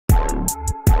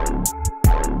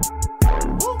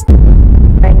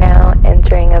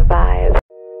String of Vibes.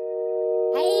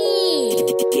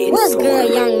 Hey, what's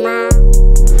good, young man?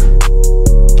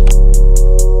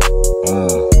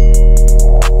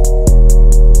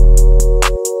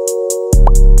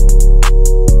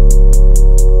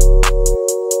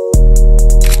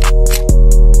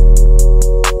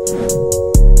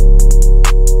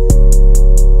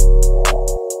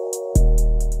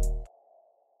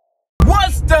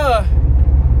 What's the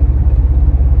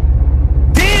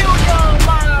deal, young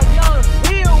mom? Young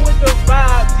deal with the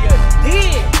vibes you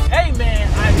did. Hey man,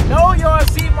 I know y'all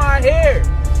see my hair.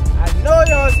 I know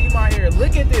y'all see my hair.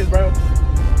 Look at this, bro.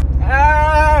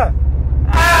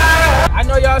 I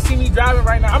know y'all see me driving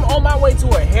right now. I'm on my way to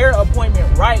a hair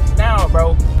appointment right now,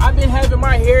 bro. I've been having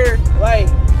my hair like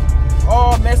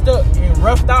all messed up and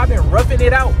roughed out. I've been roughing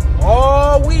it out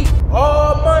all week,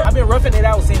 all month. I've been roughing it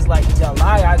out since like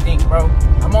July, I think, bro.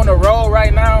 I'm on the road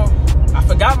right now. I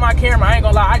forgot my camera. I ain't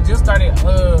gonna lie. I just started,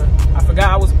 I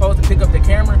forgot I was supposed to pick up the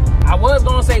camera. I was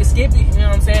gonna say skip it, you know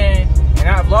what I'm saying? And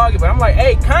I vlog it, but I'm like,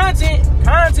 hey, content,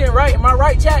 right? Am I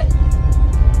right, chat?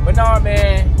 But nah,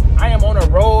 man, I am on the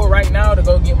road right now to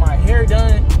go get my hair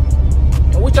done.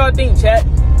 And what y'all think, chat?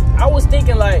 I was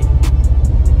thinking like,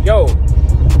 yo,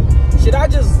 should I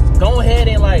just go ahead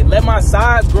and like let my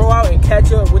sides grow out and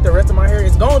catch up with the rest of my hair?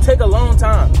 It's gonna take a long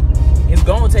time. It's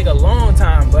gonna take a long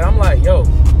time, but I'm like, yo,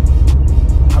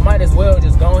 I might as well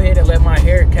just go ahead and let my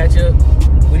hair catch up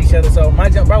with each other. So my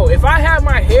jump, bro, if I have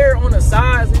my hair on the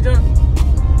sides and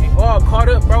all caught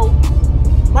up, bro,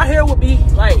 my hair would be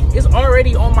like, it's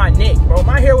already on my neck, bro.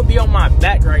 My hair would be on my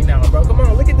back right now, bro. Come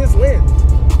on, look at this lens.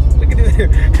 Look at this.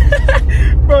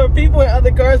 Bro, people in other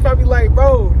cars probably like,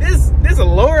 bro, this a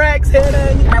Lorax head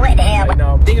on you. What the hell? Like,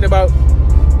 no, I'm thinking about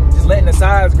just letting the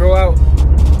sides grow out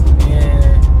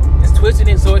and just twisting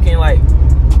it so it can like,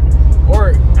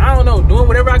 or I don't know, doing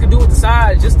whatever I can do with the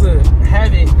sides just to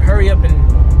have it hurry up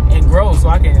and grow so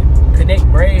I can connect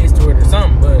braids to it or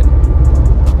something. But you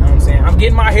know what I'm saying? I'm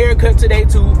getting my hair cut today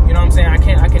too. You know what I'm saying? I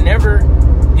can never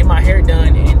get my hair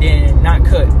done and then not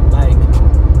cut. Like,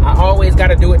 I always got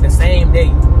to do it the same day.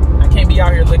 I can't be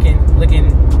out here looking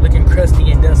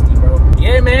crusty and dusty, bro.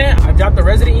 Yeah, man. I dropped the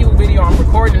Resident Evil video. I'm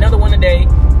recording another one today.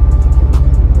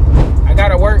 I got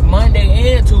to work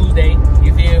Monday and Tuesday.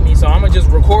 You feel me? So I'm going to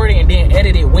just record it and then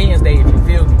edit it Wednesday, if you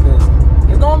feel me. Because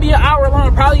it's going to be an hour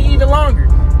long, probably even longer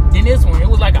than this one. It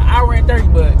was like an hour and 30,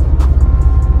 but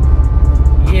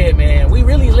yeah, man. We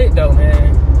really lit, though,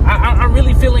 man. I'm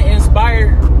really feeling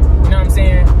inspired. You know what I'm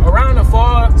saying? Around the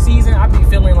fall season, I be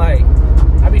feeling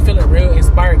real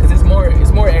inspired because it's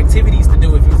more activities to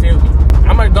do, if you feel me.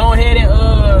 I'm gonna go ahead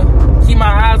and keep my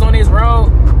eyes on this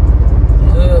road.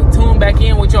 Tune back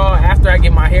in with y'all after I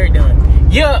get my hair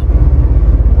done. Yup.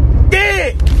 Yeah.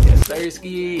 Yes, sir,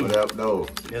 Ski. What up, though?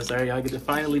 Yes, sir. Y'all get to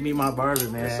finally meet my barber,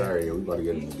 man. Yes, sir. Yeah, we about to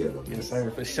get them together. Yes,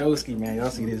 sir. For sure, Ski, man. Y'all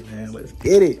see this, man. Let's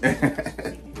get it.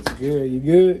 What's good? You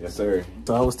good? Yes, sir.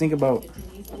 So I was thinking about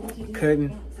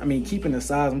cutting. I mean, keeping the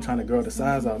size. I'm trying to grow the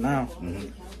size out now.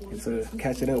 And to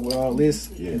catch it up with all this.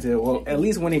 Yeah. Until, well, at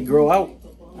least when it grow out,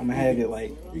 I'm gonna have it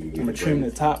like, I'm gonna trim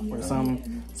the top or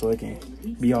something so it can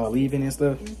be all even and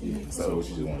stuff. Yeah. So what,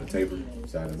 you just want to taper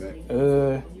side and back?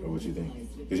 Or what you think?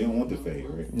 Because you don't want the fade,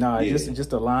 right? No, yeah.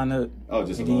 just a line up. Oh,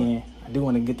 just and a line. then I do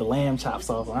want to get the lamb chops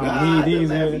off. I don't need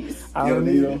these. I don't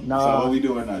need them. No. So what we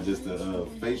doing now? Just the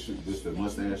facial, just the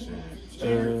mustache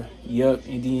and yup,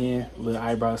 and then a little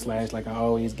eyebrow slash like I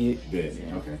always get. Yeah,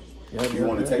 okay. Yep, you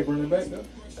want to taper in the back though?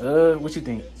 What you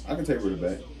think? I can taper the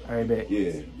back. All right, bet.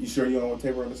 Yeah. You sure you don't want to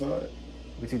taper on the side?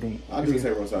 What you think? I'll do the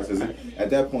taper on the side because at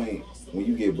that point, when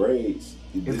you get braids,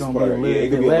 it's gonna be a little it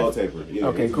could be a low taper. Yeah,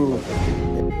 okay, cool.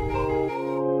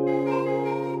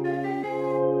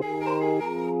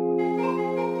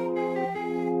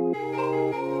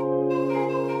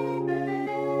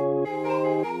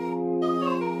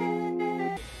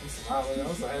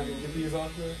 I'm so happy to get these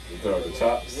off there. You throw out the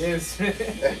chops? Yes. And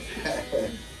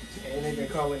they've been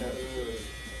calling the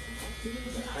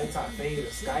high top fade a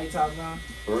sky top now.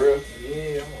 For real?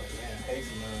 Yeah, I'm like, man, hey,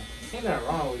 ain't nothing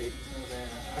wrong with it. You know what I'm saying?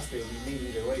 I still be me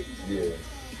either way. Yeah.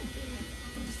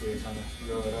 I'm still trying to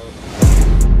grow it out.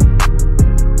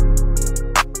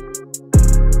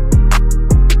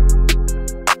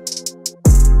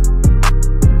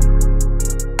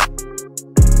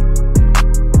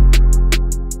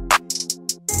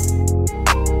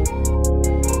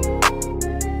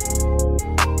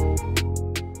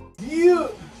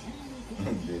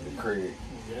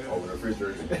 Over the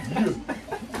refrigerator.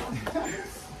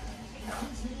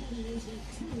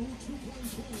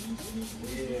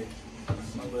 Yeah.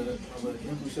 My little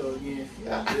dimple show again.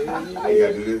 I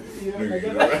gotta do this.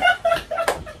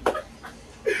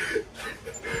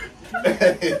 Yeah,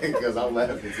 Because I'm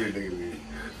laughing too, nigga.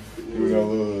 You know, a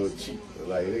little cheap.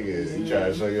 Like, nigga, you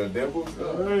trying to show your dimples?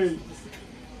 Right.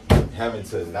 Having,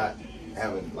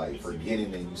 like,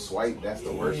 forgetting and you swipe, that's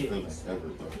the worst feeling ever,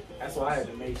 bro. That's why I had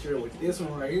to make sure with this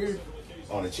one right here.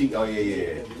 On the cheek? Oh,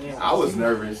 yeah. I was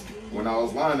nervous. When I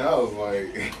was lying, I was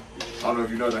like, I don't know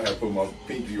if you know that I had to put my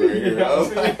pinky right here. I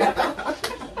was like,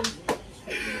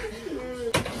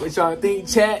 what y'all think,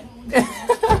 chat? You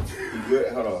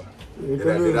good? Hold on.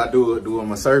 Did I do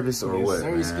him a service or what?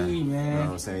 Service man? You know what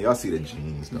I'm saying? Y'all see the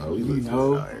jeans, though. We look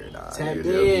know, out here, nah. tap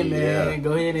in, man. Yeah.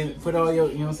 Go ahead and put all your,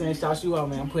 you know what I'm saying, shout you out,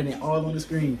 man. I'm putting it all on the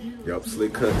screen. Yup,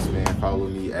 Slick Cuts, man. Follow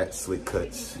me at Slick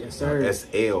Cuts. Yes, sir.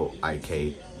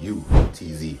 SLIKUTZ.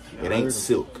 It ain't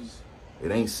silk.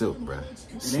 It ain't silk, bruh.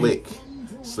 Slick.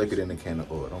 Slicker than a can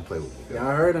of oil. Don't play with me.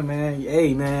 Y'all heard him, man.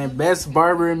 Hey, man. Best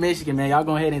barber in Michigan, man. Y'all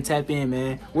go ahead and tap in,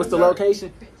 man. What's the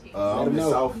location? I'm in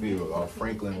Southfield, off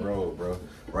Franklin Road, bro.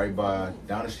 Right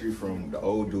down the street from the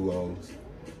old Duos,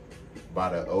 by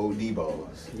the old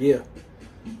D-Balls. Yeah.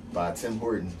 By Tim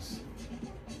Hortons.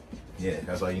 Yeah,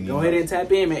 that's all you need. Go ahead and tap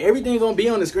in, man. Everything gonna be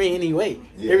on the screen anyway.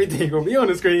 Yeah. Everything gonna be on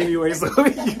the screen anyway. So go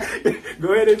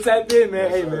ahead and tap in, man.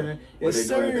 Hey, man. Yes,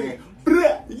 sir.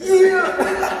 Yeah.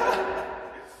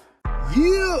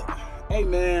 Yeah. Hey,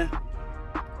 man.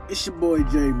 It's your boy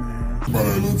Jay, man.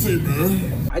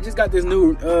 I just got this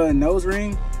new nose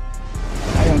ring.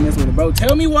 I don't mess with it, bro.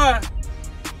 Tell me why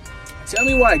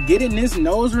getting this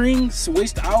nose ring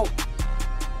switched out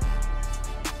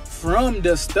from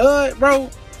the stud, bro.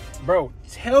 Bro,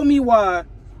 tell me why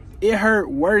it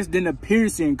hurt worse than the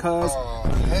piercing, cuz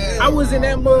I was in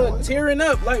that mug tearing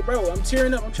up. Like, bro, I'm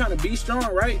tearing up. I'm trying to be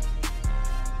strong, right?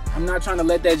 I'm not trying to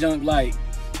let that junk, like,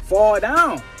 fall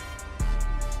down.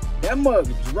 That mug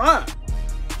dropped.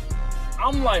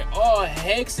 I'm like, oh,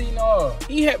 hexy, no.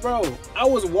 Bro, I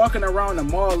was walking around the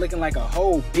mall looking like a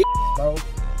whole bitch, bro.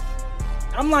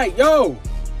 I'm like, yo,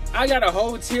 I got a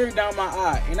whole tear down my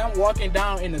eye, and I'm walking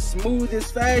down in the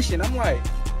smoothest fashion. I'm like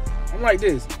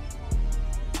this.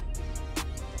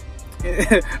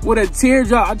 With a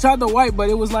teardrop. I tried to wipe, but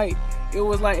it was like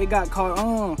it got caught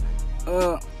on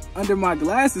under my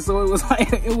glasses, so it was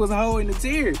like it was holding the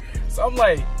tear. So I'm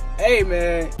like, hey,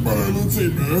 man.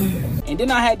 And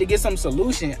then I had to get some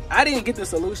solution. I didn't get the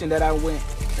solution that I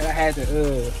had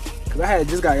to, cause I had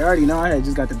just got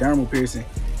the dermal piercing.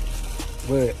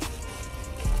 But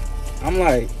I'm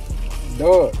like,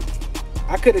 dog,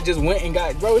 I could have just went and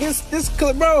got, bro, this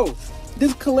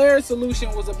Calera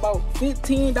solution was about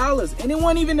 $15, and it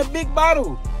wasn't even a big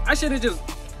bottle. I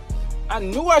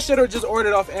knew I should have just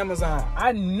ordered off Amazon.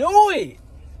 I knew it.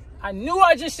 I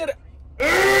just should have.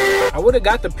 I would have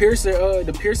got the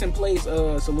piercing place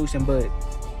solution, but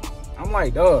I'm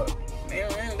like, dog, man,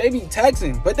 they be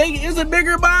taxing, but it's a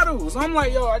bigger bottle. So I'm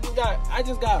like, yo, I just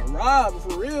got robbed,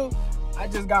 for real. I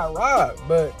just got robbed.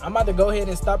 But I'm about to go ahead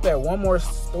and stop at one more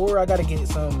store. I gotta get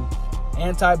some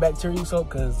antibacterial soap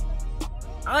because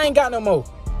I ain't got no more.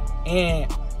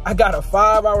 And I got a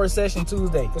 5-hour session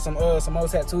Tuesday for some more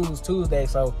tattoos Tuesday.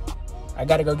 So I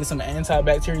gotta go get some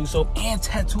antibacterial soap and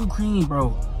tattoo cream,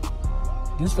 bro.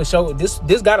 This for sure. This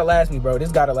gotta last me, bro.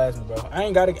 I'm not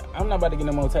about to get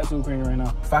no more tattoo cream right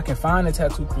now. If I can find a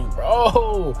tattoo cream,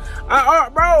 bro. I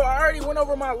already went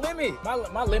over my limit.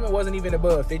 My limit wasn't even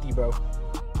above 50, bro.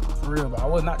 For real, bro. I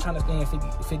was not trying to spend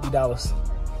 $50.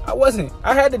 I wasn't.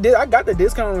 I got the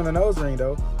discount on the nose ring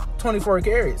though. 24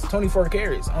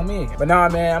 carats on me. But nah,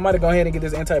 man, I'm about to go ahead and get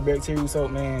this antibacterial soap,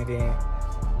 man. Then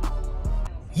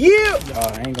yeah.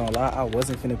 Y'all, I ain't gonna lie, I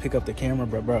wasn't finna pick up the camera,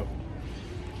 bro.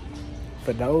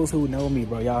 For those who know me,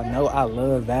 bro, y'all know I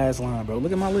love Vaseline, bro.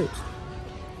 Look at my lips.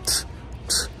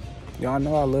 Y'all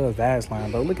know I love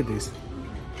Vaseline, bro. Look at this.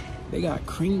 They got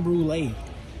creme brulee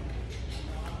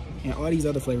and all these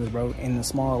other flavors, bro, in the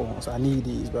small ones. I need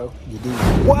these, bro. You do.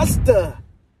 What's the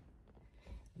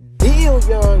deal,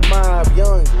 young mob?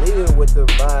 Young live with the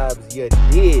vibes, you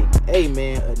dig? Hey,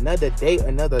 man, another day,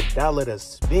 another dollar to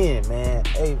spend, man.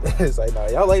 Hey, it's like, nah,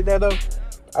 y'all like that, though?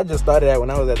 I just started that when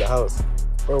I was at the house.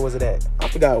 Where was it at? I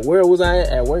forgot where was I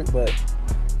at work, but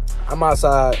I'm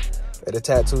outside at the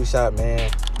tattoo shop,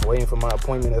 man, waiting for my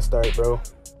appointment to start, bro.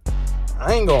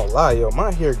 I ain't gonna lie, yo,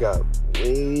 my hair got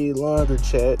way longer,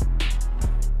 chat.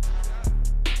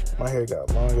 My hair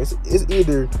got longer. It's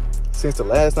either since the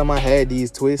last time I had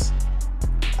these twists,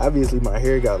 obviously my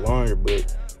hair got longer,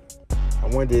 but I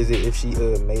wonder if she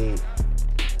made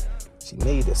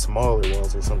the smaller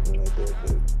ones or something like that,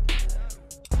 but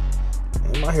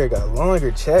man, my hair got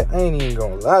longer, chat. I ain't even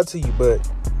gonna lie to you, but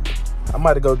I'm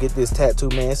about to go get this tattoo,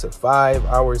 man. It's a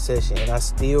 5-hour session, and I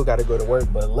still gotta go to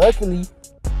work. But luckily,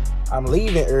 I'm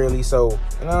leaving early, so,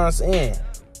 you know what I'm saying?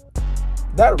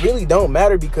 that really don't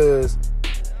matter because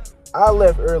I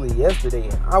left early yesterday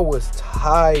and I was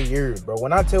tired, bro.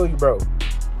 When I tell you, bro,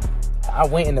 I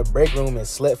went in the break room and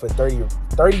slept for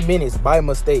 30 minutes by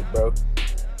mistake, bro.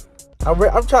 I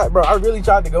really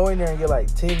tried to go in there and get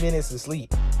like 10 minutes of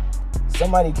sleep.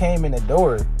 Somebody came in the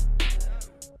door.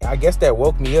 I guess that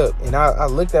woke me up. And I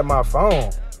looked at my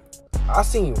phone. I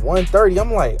seen 1:30.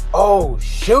 I'm like, oh,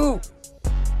 shoot.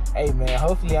 Hey, man,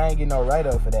 hopefully I ain't getting no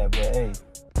write-up for that. But, hey,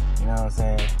 you know what I'm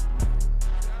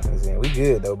saying? We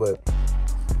good, though. But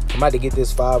I'm about to get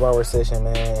this 5-hour session,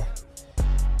 man.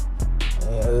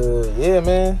 And, yeah,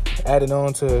 man. I ain't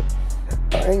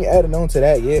adding on to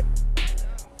that yet.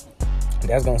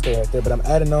 That's going to stay right there. But I'm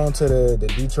adding on to the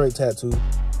Detroit tattoo.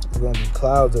 It's going to be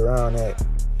clouds around that.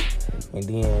 And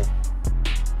then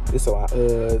it's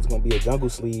going to be a jungle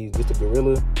sleeve, just a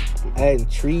gorilla. I'm adding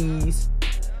trees,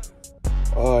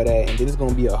 all that. And then it's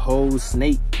going to be a whole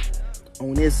snake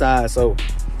on this side. So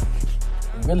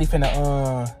we really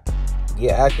finna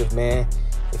get active, man.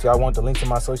 If y'all want the link to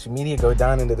my social media, go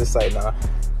down into the site now.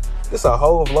 This a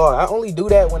whole vlog. I only do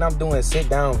that when I'm doing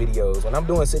sit-down videos. When I'm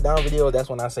doing sit-down videos, that's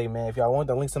when I say, man, if y'all want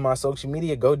the links to my social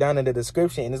media, go down in the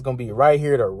description. And it's going to be right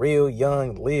here, the Real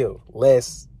Young Lil.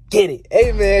 Let's get it.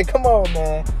 Hey, man, come on,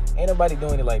 man. Ain't nobody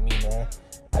doing it like me, man.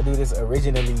 I do this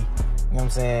originally. You know what I'm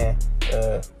saying?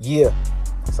 Yeah.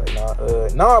 It's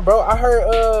like, nah, bro. I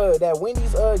heard that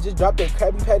Wendy's just dropped a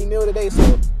Krabby Patty Meal today.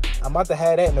 So I'm about to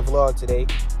have that in the vlog today.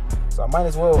 So I might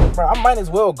as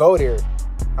well go there.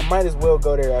 I might as well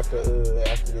go there after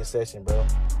this session, bro.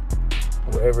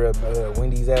 Wherever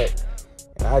Wendy's at.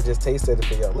 And I just tasted it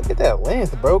for y'all. Look at that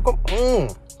length, bro. Come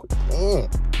on. Man.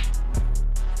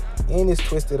 And it's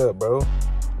twisted up, bro.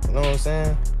 You know what I'm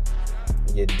saying?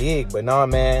 You dig. But nah,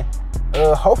 man.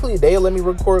 Hopefully they'll let me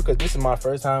record because this is my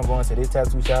first time going to this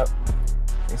tattoo shop.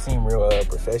 They seem real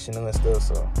professional and stuff,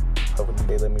 so hopefully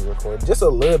they let me record just a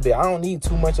little bit. I don't need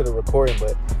too much of the recording,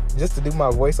 but just to do my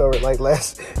voiceover like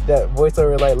last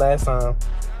time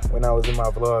when I was in my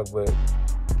vlog. But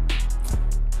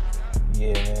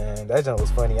yeah, man, that jump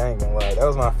was funny. I ain't gonna lie. That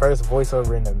was my first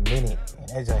voiceover in a minute, and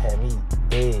that jump had me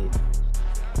dead.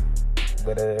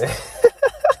 But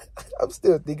I'm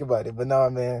still thinking about it. But nah,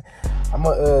 man, I'm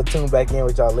gonna tune back in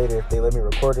with y'all later if they let me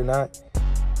record or not.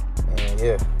 And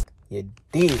yeah, you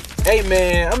did. Hey,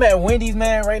 man, I'm at Wendy's,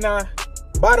 man, right now.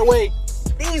 By the way,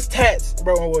 these tats,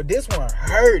 bro, well, this one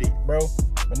hurt it, bro.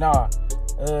 But nah,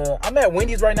 I'm at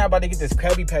Wendy's right now about to get this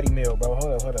Krabby Patty Meal, bro.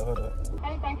 Hold up.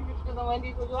 Hey, thank you for choosing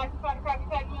Wendy's. Would you like to try the Krabby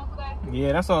Patty Meal today?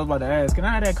 Yeah, that's what I was about to ask. Can I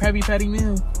have that Krabby Patty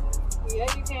Meal? Yeah,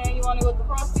 you can. You want it with the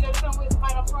frosty that come with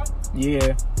right up front?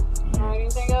 Yeah.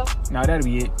 Anything else? Nah, that'll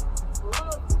be it.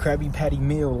 Krabby Patty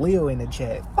Meal Lil in the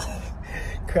chat.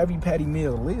 Krabby Patty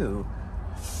Meal Lil.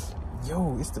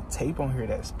 Yo, it's the tape on here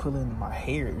that's pulling my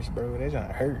hairs, bro. That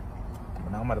gonna hurt.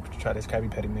 But now I'm about to try this Krabby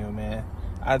Patty Meal, man.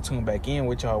 I'll tune back in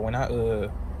with y'all when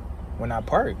I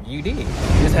park. You did.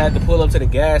 Just had to pull up to the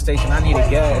gas station. I needed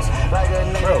gas.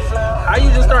 Bro, how you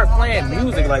just start playing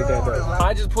music like that, bro?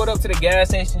 I just pulled up to the gas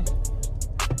station.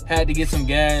 Had to get some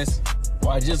gas.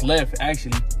 Well, I just left,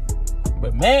 actually.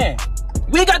 But man,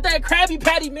 we got that Krabby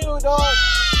Patty Meal, dog.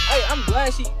 Hey, I'm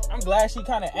glad she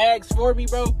kind of asked for me,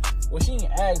 bro. Well, she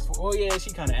didn't ask for. Oh yeah, she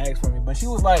kind of asked for me, but she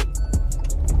was like,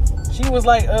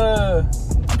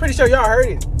 I'm pretty sure y'all heard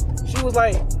it. She was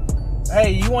like,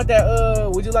 hey, you want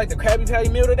that? Would you like the Krabby Patty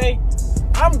Meal today?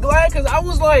 I'm glad, cause I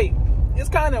was like, it's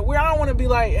kind of weird. I don't want to be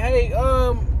like, hey,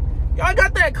 y'all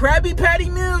got that Krabby Patty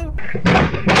Meal?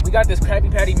 We got this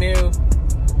Krabby Patty Meal.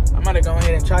 I'm gonna go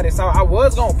ahead and try this out. I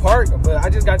was gonna park, but I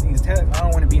just got these tats. I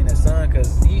don't want to be in the sun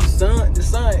because the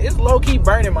sun, it's low key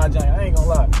burning my joint. I ain't gonna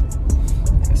lie.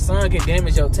 The sun can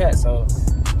damage your tats, so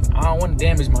I don't want to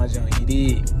damage my joint. You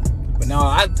did, but no,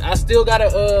 I still got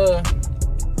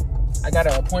I got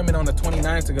an appointment on the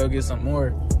 29th to go get some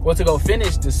more. Well, to go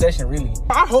finish the session, really.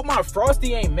 I hope my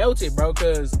frosty ain't melted, bro,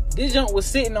 because this junk was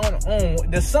sitting on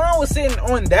the sun was sitting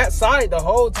on that side the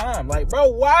whole time. Like, bro,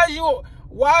 why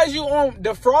is you on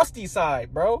the frosty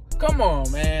side, bro? Come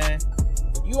on, man.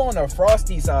 You on the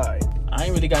frosty side. I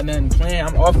ain't really got nothing planned.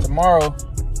 I'm off tomorrow.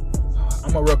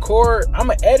 I'm gonna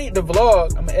edit the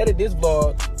vlog. I'm gonna edit this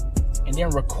vlog and then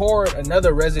record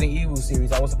another Resident Evil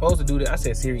series. I was supposed to do that. I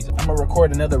said series. I'm gonna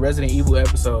record another Resident Evil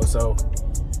episode. So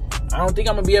I don't think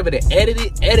I'm gonna be able to edit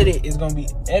it. Editing it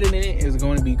is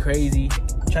going to be crazy.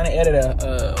 Trying to edit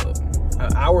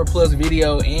an hour plus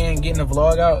video and getting the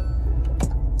vlog out.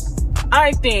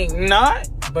 I think not,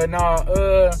 but no.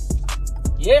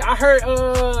 Yeah, I heard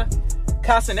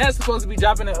Casanet's supposed to be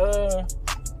dropping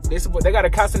they got a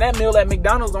Casanet meal at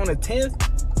McDonald's on the 10th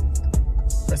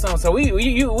or something. So we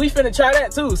finna try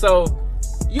that too. So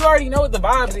You already know what the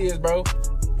vibes is, bro.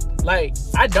 Like,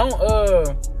 I don't,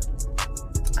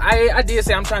 I did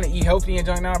say I'm trying to eat healthy and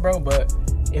junk now, bro, but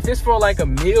if it's for like a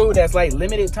meal that's like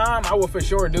limited time, I will for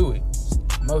sure do it.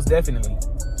 Most definitely.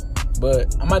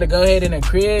 But I'm about to go ahead in the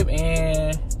crib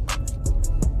and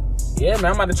yeah, man,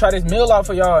 I'm about to try this meal out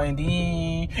for y'all. And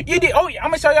then I'm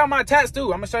gonna show y'all my tats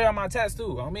too.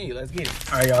 On me, let's get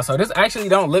it. All right, y'all. So this actually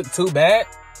don't look too bad.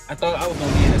 I thought I was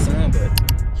gonna be in the sun,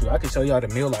 but shoot, I can show y'all the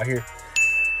meal out here.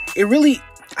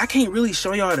 I can't really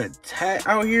show y'all the tat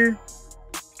out here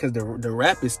because the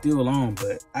wrap is still on.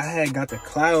 But I had got the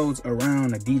clouds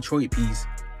around the Detroit piece.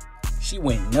 She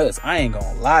went nuts. I ain't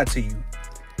gonna lie to you.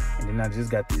 And then I just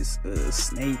got this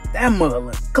snake. That mother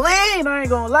look clean. I ain't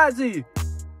gonna lie to you.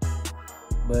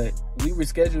 But we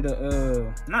rescheduled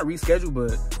not rescheduled,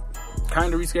 but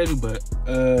kind of rescheduled. But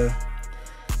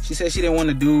she said she didn't want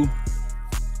to do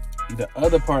the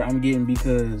other part I'm getting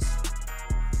because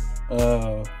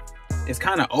it's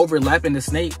kind of overlapping the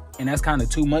snake, and that's kind of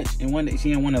too much. And one, she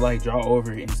didn't want to like draw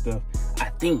over it and stuff. I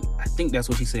think that's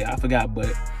what she said. I forgot,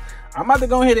 but I'm about to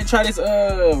go ahead and try this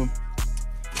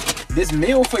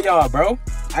meal for y'all, bro.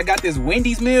 I got this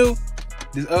Wendy's meal.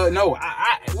 This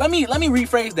let me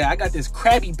rephrase that. I got this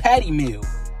Krabby Patty Meal.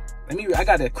 I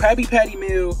got a Krabby Patty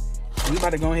Meal. We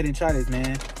about to go ahead and try this,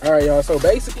 man. All right, y'all. So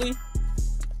basically,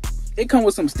 it comes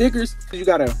with some stickers. You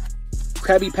got a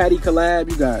Krabby Patty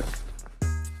collab. You got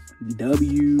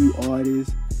W, all this.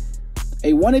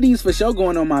 Hey, one of these for sure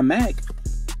going on my Mac.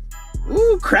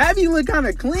 Ooh, Krabby look kind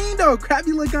of clean though.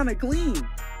 Krabby look kind of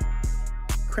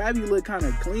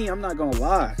clean. I'm not gonna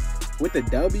lie. With the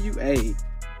W, hey,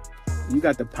 you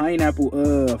got the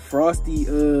pineapple frosty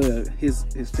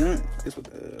his junk. This with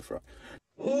the frost.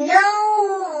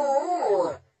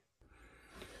 No.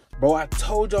 Bro, I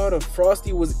told y'all the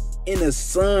frosty was in the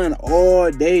sun all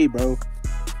day, bro.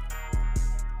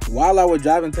 While I was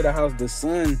driving to the house, the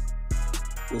sun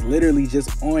was literally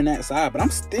just on that side. But I'm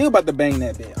still about to bang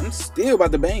that bit. I'm still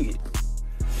about to bang it.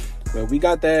 But we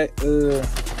got that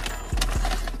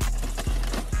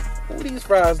these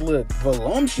fries look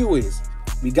voluptuous.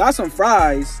 We got some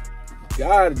fries.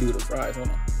 Gotta do the fries. Hold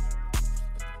on.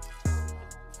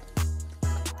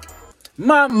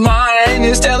 My mind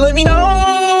is telling me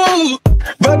no,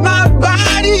 but my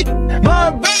body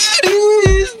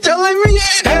is telling me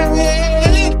yeah.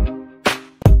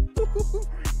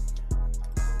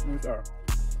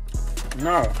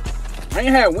 No, I ain't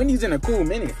had Wendy's in a cool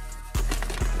minute.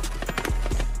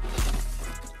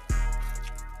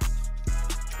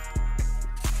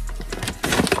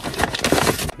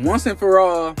 Once and for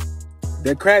all,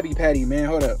 the Krabby Patty, man.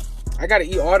 Hold up. I gotta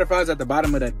eat all the fries at the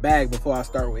bottom of that bag before I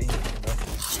start with it.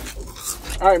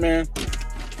 All right, man.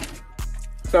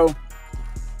 So,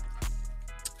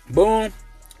 boom.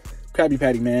 Krabby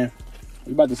Patty, man.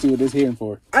 We about to see what this hitting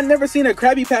for. I never seen a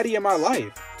Krabby Patty in my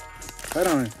life. Hold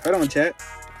on, chat.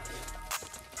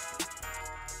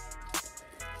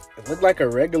 It looked like a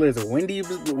regular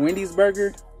Wendy's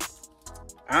burger.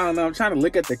 I don't know. I'm trying to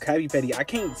look at the Krabby Patty. I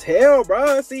can't tell,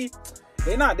 bro. See,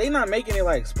 they not making it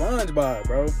like SpongeBob,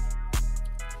 bro.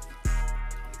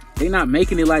 They not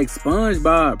making it like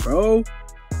SpongeBob, bro.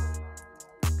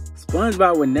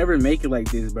 SpongeBob would never make it like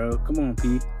this, bro. Come on,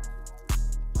 P.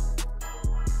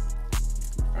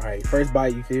 All right, first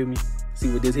bite. You feel me? See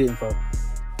what this hitting for.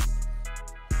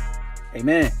 Hey,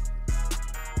 man.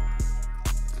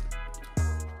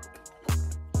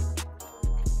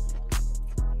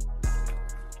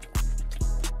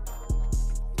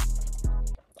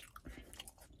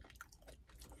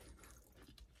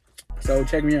 So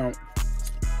check me out.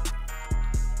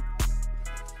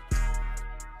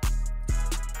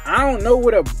 I don't know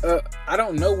what a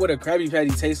Krabby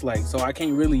Patty tastes like, so I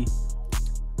can't really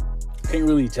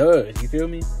judge. You feel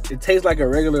me? It tastes like a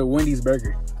regular Wendy's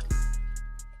burger.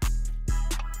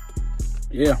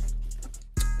 Yeah,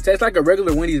 it tastes like a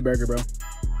regular Wendy's burger, bro.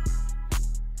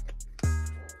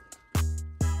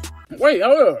 Wait,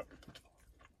 hold up.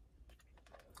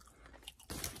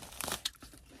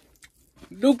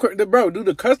 Do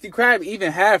the Krusty Krab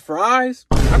even have fries?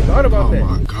 I thought about that. Oh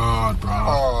my god, bro.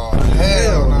 Oh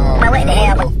hell no. Bro, what the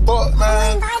hell? What the fuck,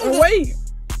 man? Oh, wait.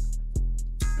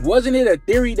 Wasn't it a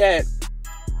theory that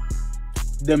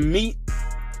the meat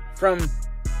in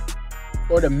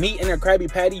a Krabby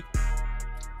Patty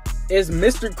is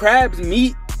Mr. Krab's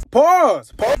meat?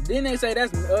 Pause. Didn't they say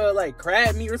that's like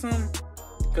crab meat or something?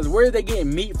 Because where are they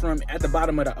getting meat from at the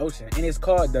bottom of the ocean? And it's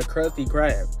called the Krusty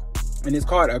Krab. And it's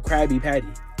called a Krabby Patty.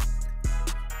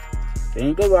 They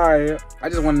ain't gonna lie. I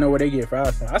just want to know where they get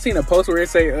fries from. I seen a post where it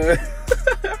say,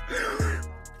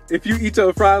 if you eat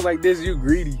your fries like this, you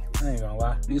greedy. I ain't gonna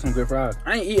lie. These some good fries.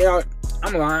 I ain't eat out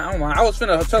I'm lying. I was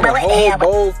finna tell a whole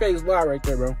bold-faced lie right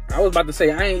there, bro. I was about to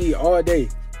say I ain't eat all day.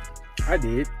 I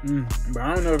did. But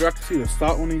I don't know if y'all can see the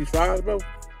salt on these fries, bro.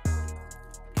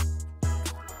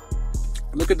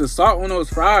 Look at the salt on those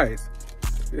fries.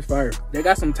 It's fire. They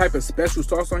got some type of special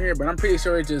sauce on here, but I'm pretty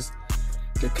sure it's just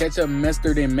the ketchup,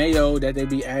 mustard, and mayo that they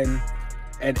be adding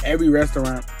at every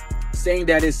restaurant, saying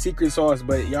that it's secret sauce,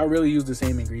 but y'all really use the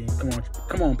same ingredient.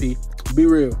 Come on, P. Be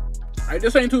real.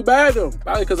 This ain't too bad though.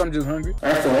 Probably because I'm just hungry.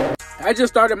 That's all. I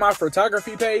just started my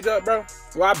photography page up, bro.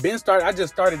 Well, I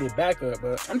just started it back up,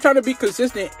 but I'm trying to be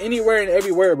consistent anywhere and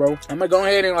everywhere, bro. I'm gonna go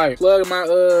ahead and like plug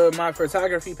my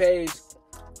photography page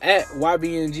at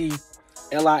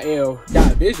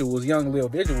YBNGLIL.visuals, Young Lil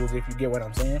Visuals, if you get what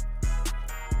I'm saying.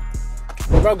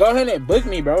 Bro, go ahead and book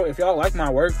me, bro, if y'all like my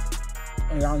work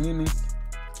and y'all need me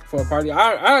for a party.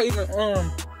 I even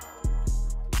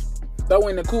throw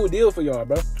in a cool deal for y'all,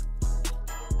 bro.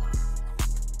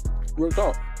 Real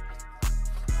talk.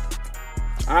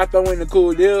 I throw in a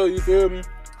cool deal, you feel me?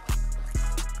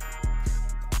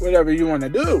 Whatever you want to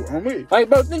do on me. Like,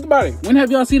 bro, think about it. When have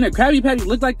y'all seen a Krabby Patty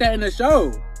look like that in the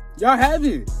show? Y'all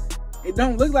haven't. It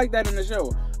don't look like that in the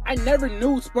show. I never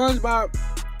knew SpongeBob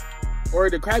or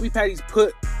the Krabby Patties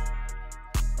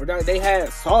they had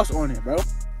sauce on it, bro.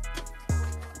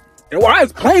 And why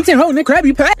is Plankton holding the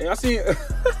Krabby Patty? Y'all seen?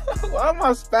 Why am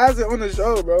I spazzing on the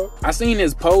show, bro? I seen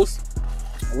his post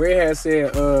where it had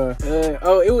said,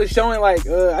 it was showing like,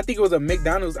 I think it was a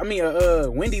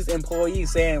Wendy's employee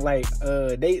saying like,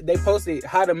 they posted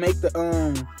how to make the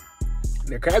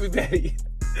Krabby Patty,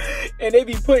 and they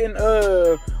be putting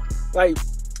like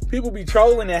people be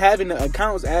trolling and having the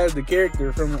accounts as the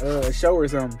character from a show or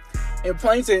something. And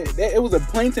Plankton, it was a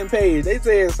Plankton page. They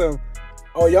said something.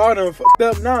 Oh, y'all done fucked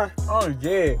up now. Oh,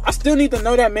 yeah. I still need to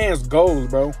know that man's goals,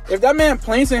 bro. If that man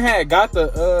Plankton had got the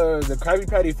Krabby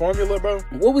Patty formula, bro,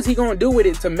 what was he gonna do with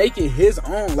it to make it his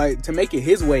own, like, to make it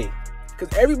his way?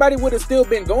 Because everybody would have still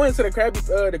been going to the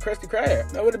Krusty Krab.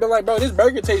 That would have been like, bro, this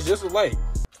burger tastes just alike.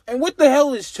 And what the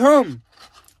hell is chum?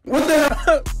 What the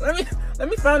hell? Let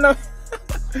me find out.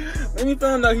 Let me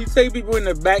find out he take people in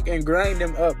the back and grind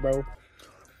them up, bro.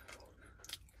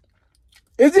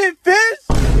 Is it fish?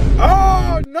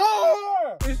 Oh,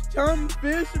 no! It's chum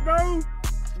fish, bro?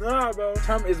 Nah, bro.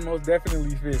 Chum is most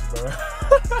definitely fish, bro.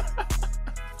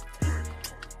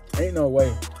 Ain't no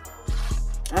way.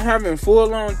 I'm having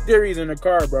full-on theories in the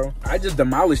car, bro. I just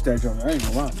demolished that joint. I ain't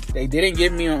gonna lie. They didn't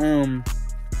give me a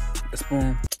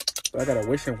spoon. So I gotta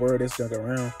wish and whirl this junk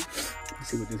around. Let's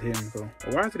see what this hitting for.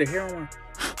 Why is it a hair on one?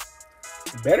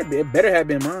 It better have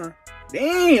been mine.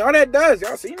 Dang, all that does.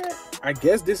 Y'all seen that? I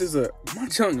guess this is my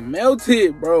chunk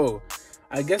melted, bro.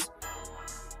 I guess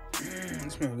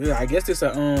it smells good. I guess it's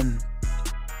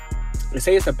they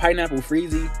say it's a pineapple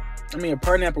freezy. I mean a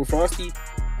pineapple frosty.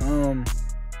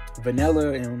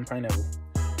 Vanilla and pineapple.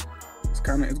 It's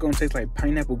gonna taste like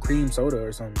pineapple cream soda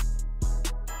or something.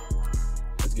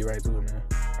 Let's get right to it, man.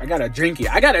 I gotta drink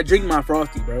it. I gotta drink my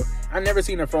frosty, bro. I never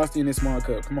seen a frosty in this small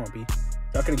cup. Come on, P.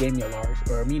 Y'all could have gave me a large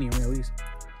or a medium at least.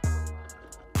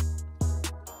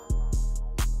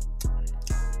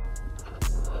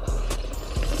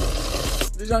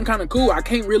 This is kind of cool. I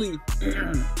can't really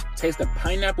taste the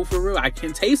pineapple for real. I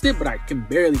can taste it, but I can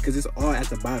barely because it's all at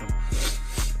the bottom.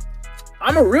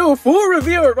 I'm a real food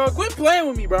reviewer, bro. Quit playing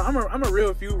with me, bro. I'm a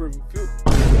real food reviewer.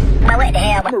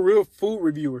 I'm a real food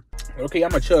reviewer. Okay, I'm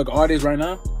gonna chug all this right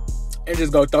now and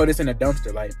just go throw this in the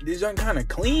dumpster. Like, this junk kind of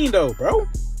clean though, bro.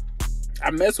 I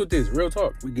mess with this, real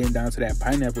talk. We getting down to that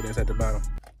pineapple that's at the bottom.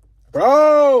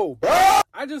 Bro,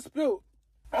 I just spilled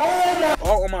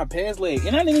all on my pants leg.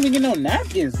 And I didn't even get no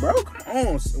napkins, bro. Come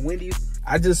on, Wendy.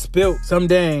 I just spilled some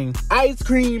dang ice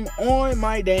cream on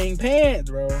my dang pants,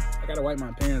 bro. I gotta wipe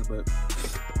my pants, but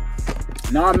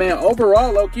nah, man,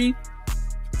 overall, low-key,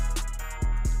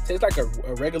 tastes like a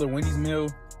regular Wendy's meal.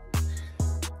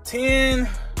 10.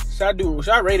 Should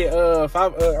I rate it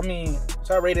 5?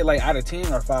 Should I rate it like out of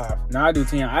 10 or 5? Nah, I do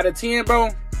 10. Out of 10, bro.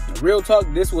 Real talk,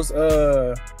 this was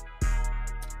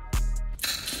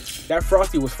that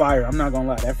frosty was fire. I'm not gonna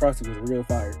lie, that frosty was real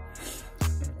fire.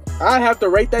 I have to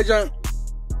rate that junk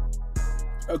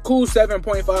a cool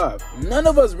 7.5. None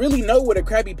of us really know what a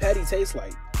Krabby Patty tastes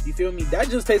like. You feel me? That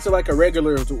just tasted like a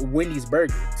regular Wendy's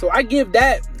burger. So I give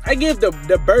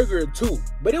the burger a 2.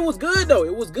 But it was good though.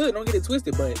 It was good. Don't get it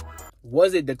twisted. But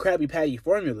was it the Krabby Patty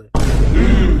formula?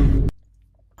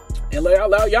 And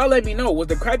y'all let me know. Was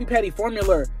the Krabby Patty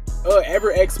formula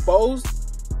ever exposed?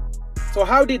 So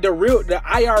how did the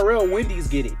IRL Wendy's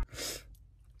get it?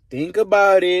 Think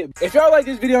about it. If y'all like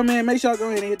this video, man, make sure y'all go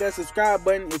ahead and hit that subscribe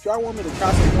button. If y'all want me to try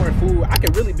some more food, I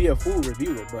can really be a food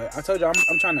reviewer. But I told y'all,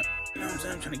 I'm trying to, you know what I'm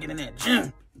saying? I'm trying to get in that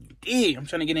gym. Yeah, I'm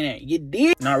trying to get in that. You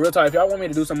dig? Nah, real talk. If y'all want me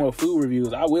to do some more food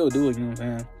reviews, I will do it. You know what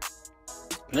I'm saying?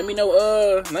 Let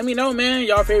me know, man,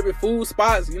 y'all favorite food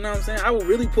spots. You know what I'm saying? I will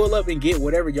really pull up and get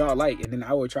whatever y'all like, and then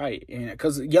I will try it. And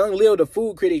cause Young Lil, the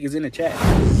food critic, is in the chat.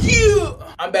 Yeah,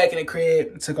 I'm back in the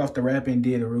crib. Took off the wrap and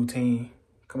did a routine.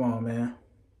 Come on, man.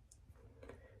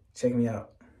 Check me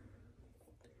out.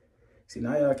 See,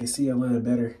 now y'all can see a little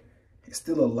better. It's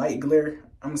still a light glare.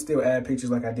 I'm gonna still add pictures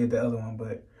like I did the other one,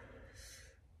 but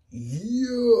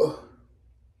yeah.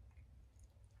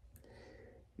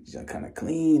 These are kind of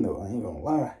clean though, I ain't gonna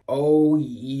lie. Oh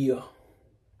yeah.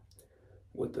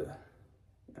 What the,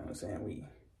 you know what I'm saying?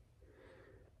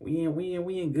 We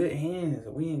in good hands.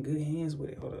 We in good hands with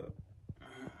it. Hold up.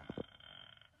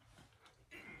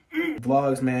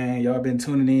 Vlogs, man. Y'all been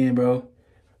tuning in, bro.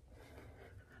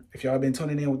 If y'all been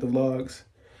tuning in with the vlogs,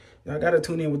 y'all gotta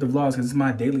tune in with the vlogs because it's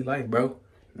my daily life, bro. You know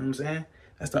what I'm saying?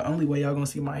 That's the only way y'all gonna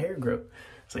see my hair grow.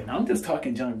 It's like, no, I'm just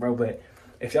talking junk, bro, but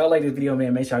if y'all like this video,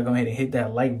 man, make sure y'all go ahead and hit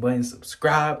that like button,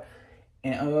 subscribe,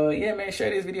 and yeah, man, share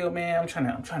this video, man. I'm trying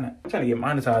to get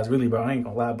monetized, really, bro. I ain't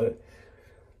gonna lie, but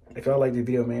if y'all like this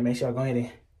video, man, make sure y'all go ahead and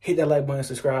hit that like button,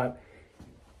 subscribe.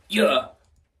 Yeah,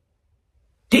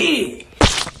 dig.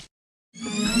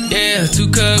 Yeah,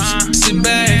 2 cups, sit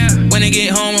back. When I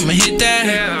get home, I'ma hit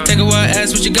that. Take a wild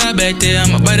ass, what you got back there?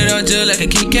 I'ma bite it all just like a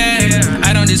Kit Kat.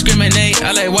 I don't discriminate,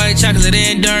 I like white chocolate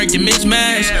and dark, the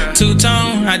mismatch.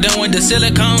 Two-tone, I don't want the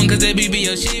silicone, cause they be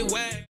your shit whack.